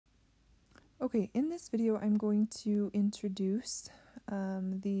Okay, in this video I'm going to introduce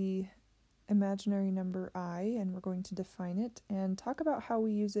the imaginary number I, and we're going to define it and talk about how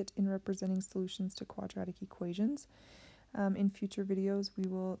we use it in representing solutions to quadratic equations. In future videos we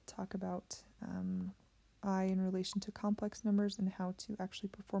will talk about I in relation to complex numbers and how to actually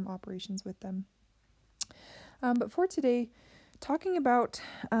perform operations with them. But for today, talking about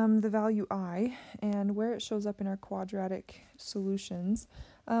the value I and where it shows up in our quadratic solutions,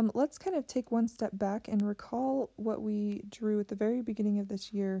 let's kind of take one step back and recall what we drew at the very beginning of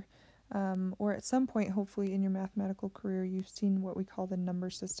this year, or at some point hopefully in your mathematical career you've seen what we call the number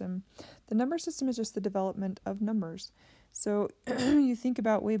system. The number system is just the development of numbers. So you think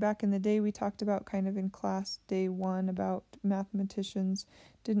about way back in the day, we talked about kind of in class day one about mathematicians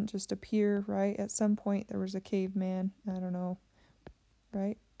didn't just appear, right? At some point there was a caveman, I don't know,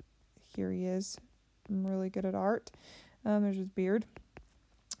 right? Here he is. I'm really good at art. There's his beard.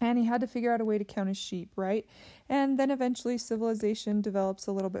 And he had to figure out a way to count his sheep, right? And then eventually civilization develops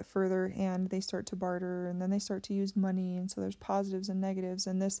a little bit further and they start to barter and then they start to use money. And so there's positives and negatives.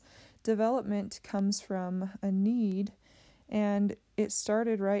 And this development comes from a need. And it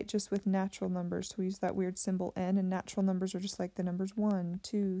started, right, just with natural numbers. So we use that weird symbol n, and natural numbers are just like the numbers 1,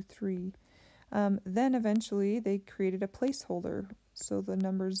 2, 3. Then eventually they created a placeholder. So the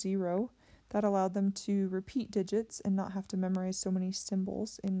number 0, that allowed them to repeat digits and not have to memorize so many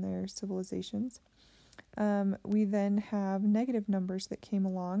symbols in their civilizations. We then have negative numbers that came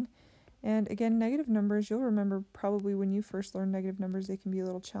along. And again, negative numbers, you'll remember probably when you first learn negative numbers, they can be a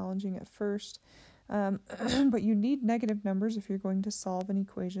little challenging at first. But you need negative numbers if you're going to solve an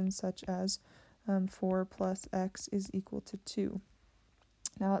equation such as 4 plus x is equal to 2.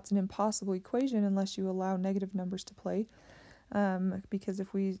 Now, it's an impossible equation unless you allow negative numbers to play. Because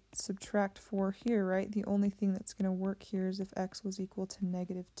if we subtract 4 here, right, the only thing that's going to work here is if x was equal to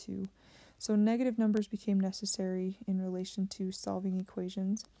negative 2. So negative numbers became necessary in relation to solving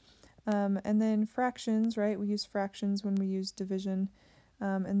equations. And then fractions, right, we use fractions when we use division.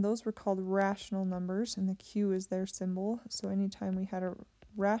 And those were called rational numbers, and the Q is their symbol. So anytime we had a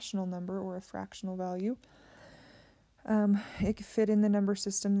rational number or a fractional value, it could fit in the number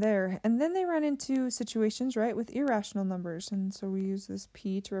system there. And then they run into situations, right, with irrational numbers. And so we use this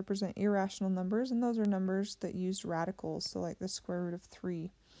P to represent irrational numbers, and those are numbers that used radicals, so like the square root of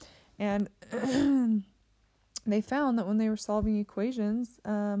 3. And they found that when they were solving equations,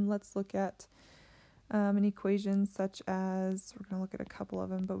 let's look at an equation such as, we're going to look at a couple of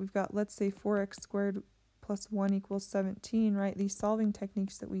them, but we've got, let's say 4x squared plus 1 equals 17, right? These solving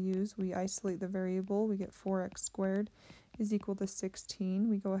techniques that we use, we isolate the variable, we get 4x squared is equal to 16.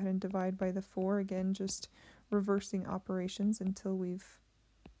 We go ahead and divide by the 4, again, just reversing operations until we've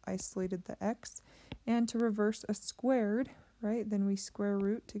isolated the x. And to reverse a squared, right, then we square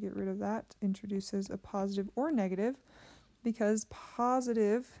root to get rid of that, introduces a positive or negative, because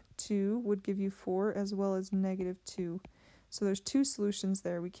positive 2 would give you 4 as well as negative 2. So there's two solutions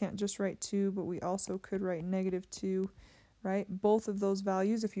there. We can't just write 2, but we also could write negative 2, right? Both of those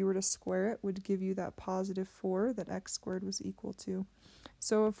values, if you were to square it, would give you that positive 4 that x squared was equal to.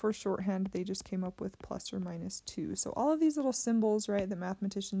 So for shorthand, they just came up with plus or minus 2. So all of these little symbols, right, that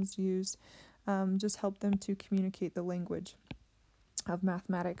mathematicians used just help them to communicate the language of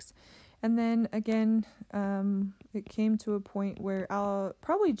mathematics. And then again, it came to a point where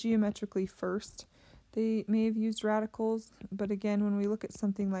probably geometrically first, they may have used radicals, but again, when we look at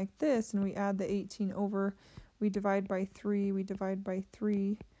something like this and we add the 18 over, we divide by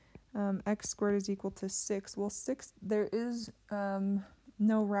 3, x squared is equal to 6. Well, 6, there is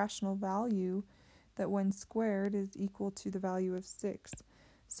no rational value that when squared is equal to the value of 6.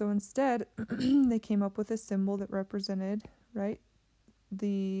 So instead, they came up with a symbol that represented, right,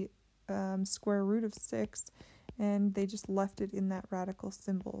 the square root of 6, and they just left it in that radical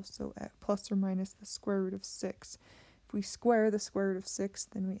symbol, so at plus or minus the square root of 6. If we square the square root of 6,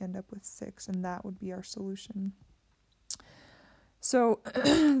 then we end up with 6, and that would be our solution. So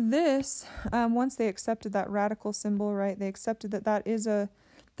this, once they accepted that radical symbol, right, they accepted that that is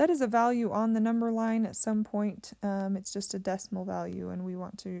a value on the number line at some point. It's just a decimal value, and we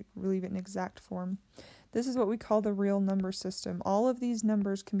want to leave it in exact form. This is what we call the real number system. All of these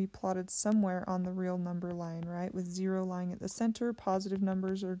numbers can be plotted somewhere on the real number line, right? With 0 lying at the center, positive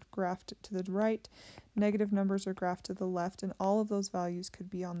numbers are graphed to the right, negative numbers are graphed to the left, and all of those values could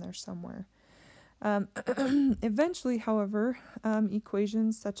be on there somewhere. Eventually, however,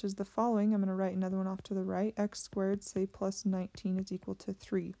 equations such as the following, I'm going to write another one off to the right, x squared, say, plus 19 is equal to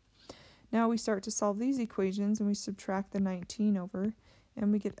 3. Now we start to solve these equations and we subtract the 19 over, and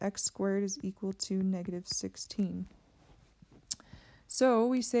we get x squared is equal to negative 16. So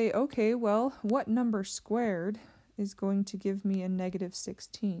we say, okay, well, what number squared is going to give me a negative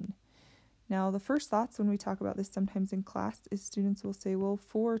 16? Now, the first thoughts when we talk about this sometimes in class is students will say, well,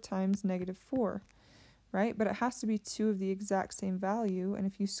 4 times negative 4, right? But it has to be two of the exact same value, and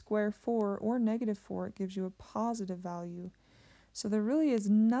if you square 4 or negative 4, it gives you a positive value. So there really is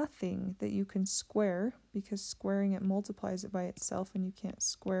nothing that you can square, because squaring it multiplies it by itself, and you can't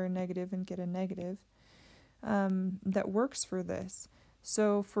square a negative and get a negative, that works for this.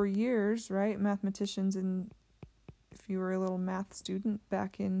 So for years, right, mathematicians, and if you were a little math student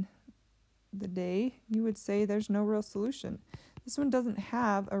back in the day, you would say there's no real solution. This one doesn't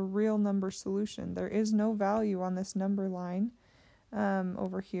have a real number solution. There is no value on this number line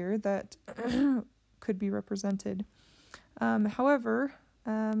over here that could be represented. However,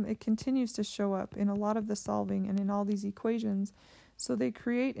 it continues to show up in a lot of the solving and in all these equations. So they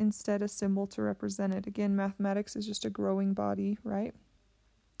create instead a symbol to represent it. Again, mathematics is just a growing body, right?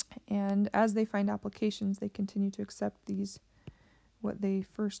 And as they find applications, they continue to accept these, what they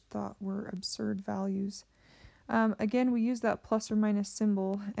first thought were absurd values. Again, we use that plus or minus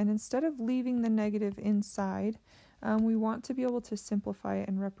symbol, and instead of leaving the negative inside, we want to be able to simplify it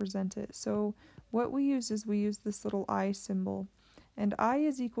and represent it. So what we use is we use this little I symbol, and I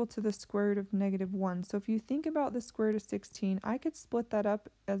is equal to the square root of negative 1. So if you think about the square root of 16, I could split that up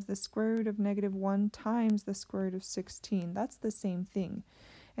as the square root of negative 1 times the square root of 16. That's the same thing.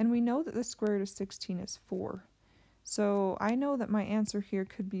 And we know that the square root of 16 is 4. So I know that my answer here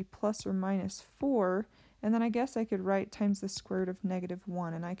could be plus or minus 4, and then I guess I could write times the square root of negative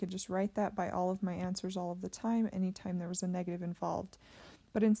 1, and I could just write that by all of my answers all of the time, anytime there was a negative involved.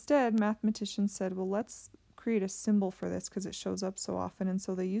 But instead, mathematicians said, well, let's create a symbol for this because it shows up so often, and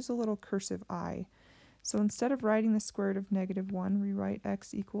so they use a little cursive I. So instead of writing the square root of negative 1, we write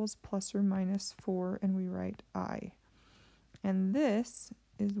x equals plus or minus 4, and we write I. And this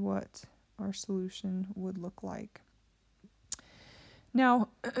is what our solution would look like. Now,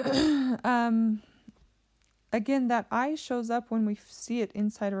 again, that I shows up when we see it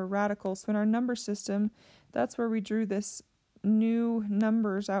inside of a radical. So in our number system, that's where we drew this new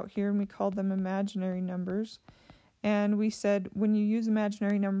numbers out here, and we called them imaginary numbers. And we said when you use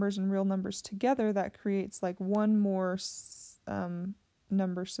imaginary numbers and real numbers together, that creates like one more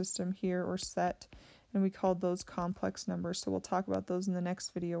number system here, or set, and we called those complex numbers. So we'll talk about those in the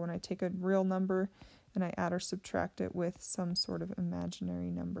next video when I take a real number and I add or subtract it with some sort of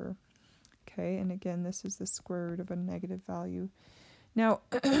imaginary number. Okay, and again, this is the square root of a negative value. Now,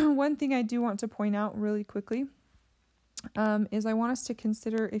 one thing I do want to point out really quickly is I want us to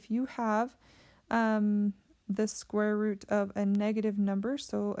consider if you have the square root of a negative number.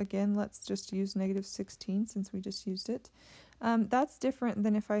 So again, let's just use negative 16 since we just used it. That's different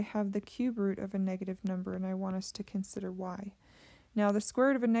than if I have the cube root of a negative number, and I want us to consider why. Now, the square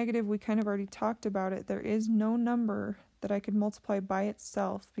root of a negative, we kind of already talked about it. There is no number that I could multiply by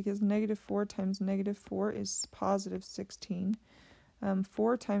itself, because negative 4 times negative 4 is positive 16.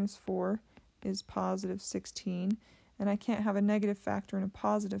 4 times 4 is positive 16. And I can't have a negative factor and a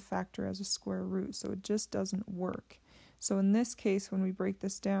positive factor as a square root, so it just doesn't work. So in this case, when we break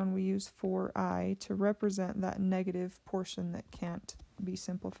this down, we use 4i to represent that negative portion that can't be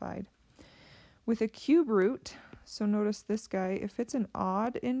simplified. With a cube root, so notice this guy, if it's an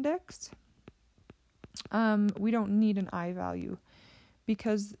odd index, we don't need an I value,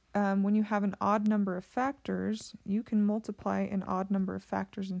 because when you have an odd number of factors, you can multiply an odd number of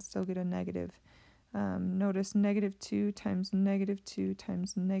factors and still get a negative. Notice negative 2 times negative 2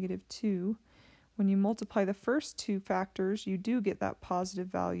 times negative 2. When you multiply the first two factors, you do get that positive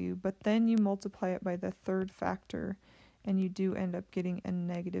value, but then you multiply it by the third factor, and you do end up getting a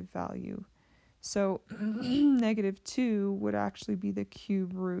negative value. So negative 2 would actually be the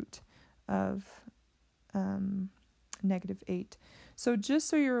cube root of negative 8. So just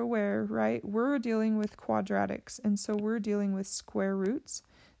so you're aware, right, we're dealing with quadratics, and so we're dealing with square roots.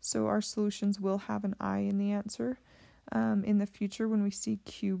 So our solutions will have an I in the answer. In the future, when we see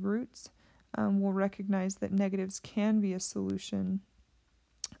cube roots, we'll recognize that negatives can be a solution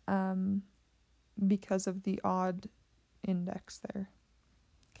because of the odd index there.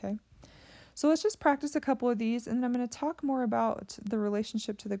 Okay, so let's just practice a couple of these, and then I'm going to talk more about the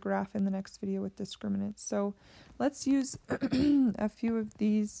relationship to the graph in the next video with discriminants. So let's use a few of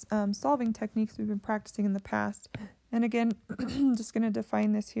these solving techniques we've been practicing in the past. And again, I'm just going to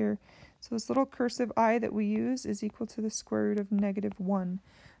define this here. So this little cursive I that we use is equal to the square root of negative 1.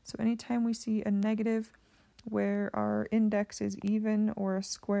 So anytime we see a negative where our index is even or a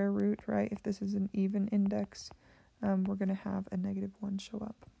square root, right, if this is an even index, we're going to have a negative 1 show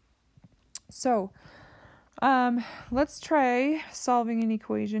up. So Let's try solving an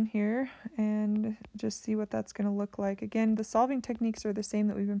equation here and just see what that's going to look like. Again, the solving techniques are the same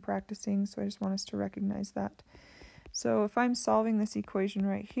that we've been practicing, so I just want us to recognize that. So if I'm solving this equation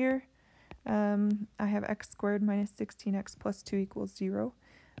right here, I have x squared minus 16x plus 2 equals 0.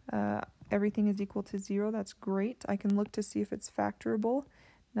 Everything is equal to 0. That's great. I can look to see if it's factorable.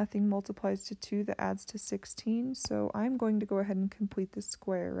 Nothing multiplies to 2 that adds to 16. So I'm going to go ahead and complete the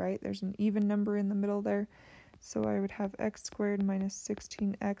square, right? There's an even number in the middle there. So I would have x squared minus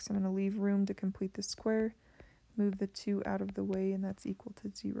 16x. I'm going to leave room to complete the square. Move the 2 out of the way, and that's equal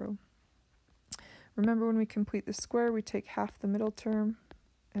to 0. Remember, when we complete the square, we take half the middle term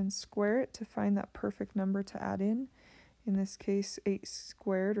and square it to find that perfect number to add in. In this case, 8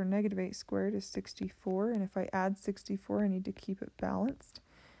 squared, or negative 8 squared, is 64. And if I add 64, I need to keep it balanced.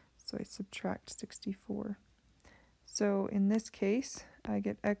 So I subtract 64. So in this case, I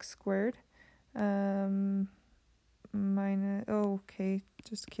get x squared minus, oh, okay,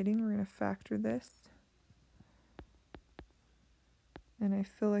 just kidding. We're going to factor this. And I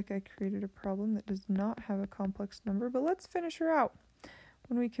feel like I created a problem that does not have a complex number, but let's finish her out.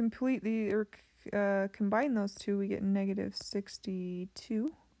 When we complete combine those two, we get negative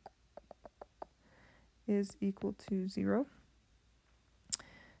 62 is equal to 0.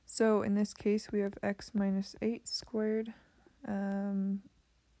 So in this case, we have x minus 8 squared. I'm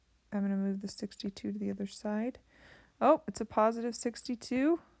going to move the 62 to the other side. Oh, it's a positive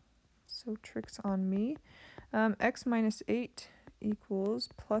 62. So tricks on me. X minus 8 equals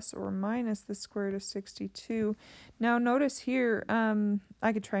plus or minus the square root of 62. Now notice here,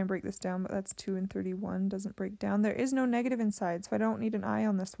 I could try and break this down, but that's 2 and 31. Doesn't break down. There is no negative inside, so I don't need an I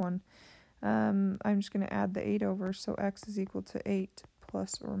on this one. I'm just going to add the 8 over, so x is equal to 8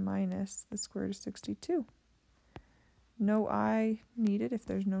 plus or minus the square root of 62. No I needed if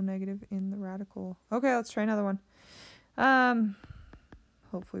there's no negative in the radical. Okay, let's try another one.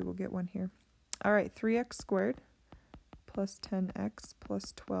 Hopefully we'll get one here. All right, 3x squared plus 10x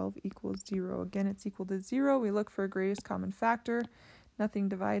plus 12 equals 0. Again, it's equal to 0. We look for a greatest common factor. Nothing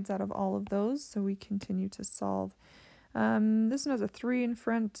divides out of all of those, so we continue to solve. This one has a 3 in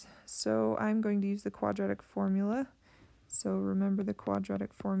front, so I'm going to use the quadratic formula. So remember, the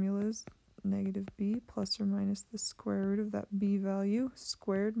quadratic formula is negative b plus or minus the square root of that b value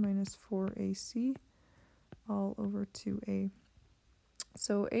squared minus 4ac all over 2a.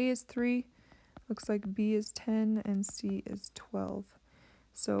 So a is 3, looks like b is 10, and c is 12.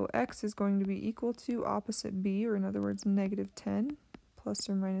 So x is going to be equal to opposite b, or in other words, negative 10, plus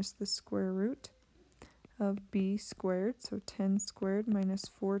or minus the square root of b squared. So 10 squared minus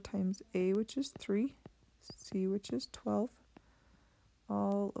 4 times a, which is 3, c, which is 12,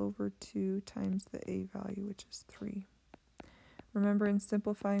 all over 2 times the a value, which is 3. Remember, in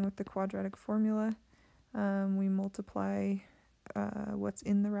simplifying with the quadratic formula, we multiply what's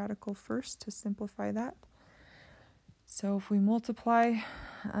in the radical first to simplify that. So if we multiply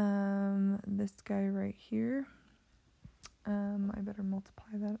this guy right here, I better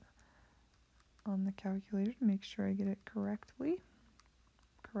multiply that on the calculator to make sure I get it correctly.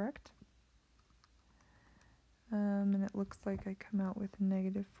 Correct. And it looks like I come out with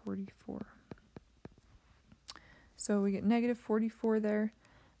negative 44. So we get negative 44 there.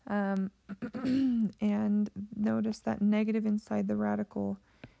 And notice that negative inside the radical.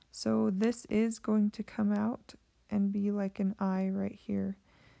 So this is going to come out and be like an I right here.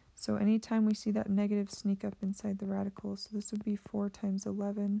 So anytime we see that negative sneak up inside the radical, so this would be 4 times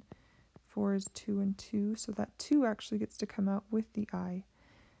 11. 4 is 2 and 2, so that 2 actually gets to come out with the I.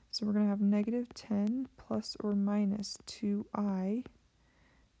 So we're going to have negative 10 plus or minus 2i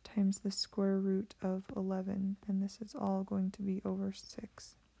times the square root of 11, and this is all going to be over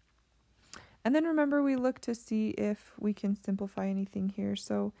 6. And then remember, we look to see if we can simplify anything here.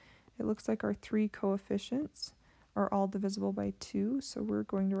 So it looks like our 3 coefficients are all divisible by 2, so we're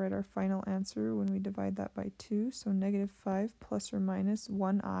going to write our final answer when we divide that by 2. So negative 5 plus or minus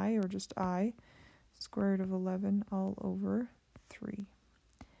 1i, or just I, square root of 11 all over 3.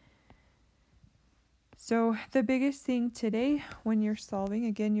 So the biggest thing today when you're solving,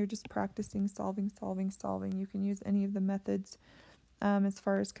 again, you're just practicing solving. You can use any of the methods as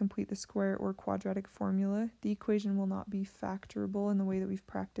far as complete the square or quadratic formula. The equation will not be factorable in the way that we've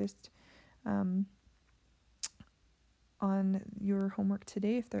practiced on your homework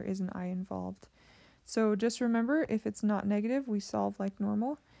today if there is an I involved. So just remember, if it's not negative, we solve like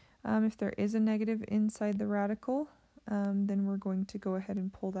normal. If there is a negative inside the radical, then we're going to go ahead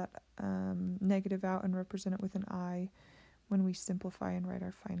and pull that negative out and represent it with an I when we simplify and write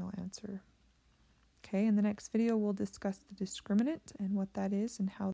our final answer. Okay, in the next video, we'll discuss the discriminant and what that is and how